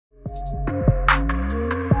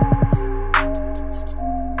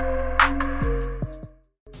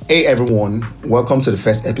Hey everyone, welcome to the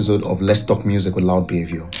first episode of Let's Talk Music with Loud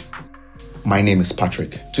Behaviour. My name is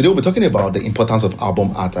Patrick. Today we'll be talking about the importance of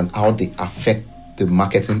album art and how they affect the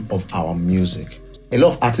marketing of our music. A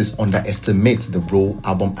lot of artists underestimate the role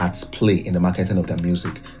album arts play in the marketing of their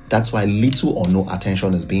music. That's why little or no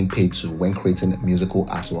attention is being paid to when creating musical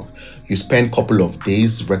artwork. You spend a couple of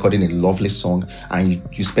days recording a lovely song and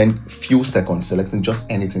you spend few seconds selecting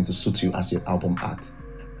just anything to suit you as your album art.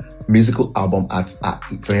 Musical album arts are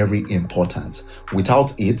very important.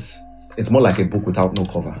 Without it, it's more like a book without no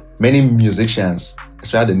cover. Many musicians,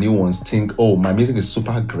 especially the new ones, think, oh, my music is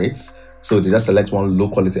super great, so they just select one low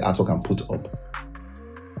quality artwork and put up.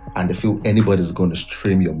 And they feel anybody's going to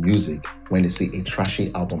stream your music when they see a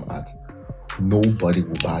trashy album art. Nobody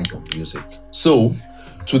will buy your music. So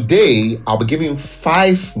today, I'll be giving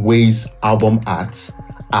 5 ways album arts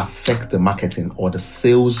affect the marketing or the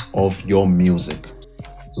sales of your music.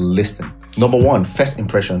 Listen. Number 1, first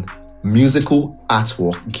impression. Musical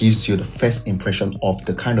artwork gives you the first impression of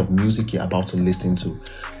the kind of music you're about to listen to.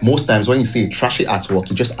 Most times when you see a trashy artwork,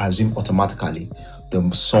 you just assume automatically the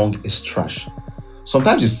song is trash.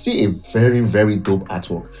 Sometimes you see a very, very dope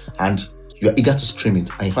artwork and you're eager to stream it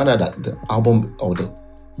and you find out that the album or the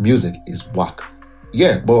music is whack.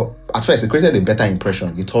 Yeah, but at first it created a better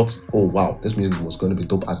impression. You thought, oh wow, this music was going to be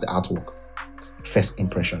dope as the artwork. First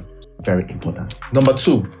impression. Very important. Number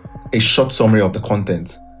 2, a short summary of the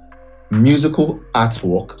content. Musical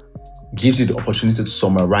artwork gives you the opportunity to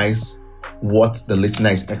summarize what the listener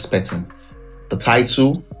is expecting. The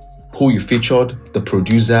title, who you featured, the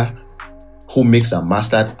producer, who mixed and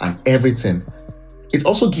mastered, and everything. It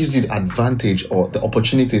also gives you the advantage or the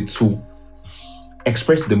opportunity to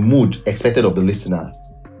express the mood expected of the listener.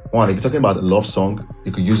 One, if you're talking about a love song,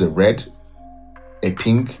 you could use a red, a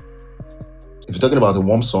pink. If you're talking about a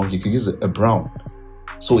warm song, you could use a brown.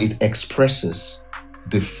 So it expresses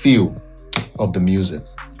the feel of the music.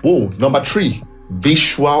 Whoa, number 3,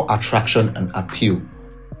 visual attraction and appeal.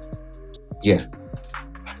 Yeah.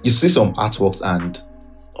 You see some artworks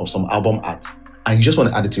or some album art, and you just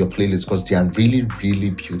want to add it to your playlist because they are really,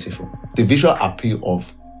 really beautiful. The visual appeal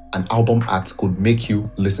of an album art could make you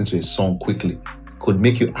listen to a song quickly, could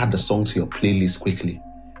make you add the song to your playlist quickly,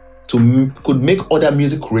 could make other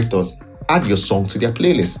music creators add your song to their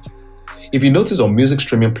playlist. If you notice on music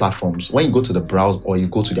streaming platforms, when you go to the browse or you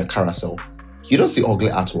go to their carousel, you don't see ugly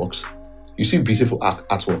artworks. You see beautiful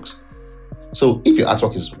artworks. So if your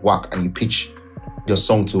artwork is whack and you pitch your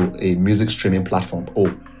song to a music streaming platform,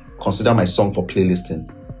 oh, consider my song for playlisting,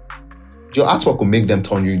 your artwork will make them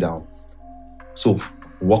turn you down. So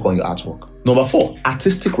work on your artwork. Number 4,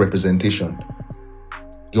 artistic representation.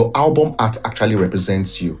 Your album art actually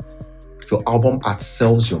represents you. Your album art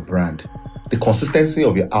sells your brand. The consistency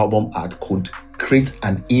of your album art could create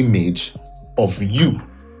an image of you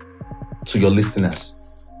to your listeners.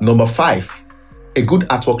 Number 5, a good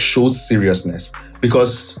artwork shows seriousness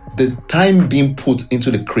because the time being put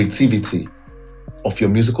into the creativity of your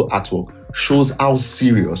musical artwork shows how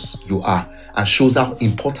serious you are and shows how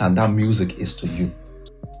important that music is to you.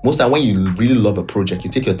 Most time when you really love a project, you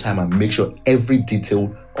take your time and make sure every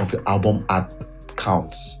detail of your album art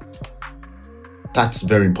counts. That's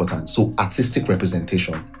very important. So artistic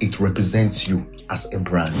representation, it represents you as a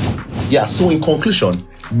brand. Yeah, so in conclusion,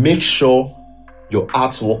 make sure your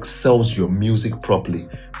artwork sells your music properly.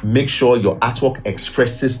 Make sure your artwork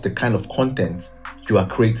expresses the kind of content you are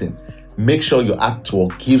creating. Make sure your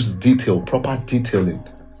artwork gives proper detailing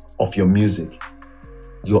of your music.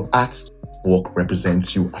 Your artwork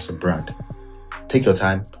represents you as a brand. Take your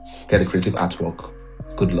time, get a creative artwork.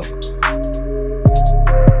 Good luck.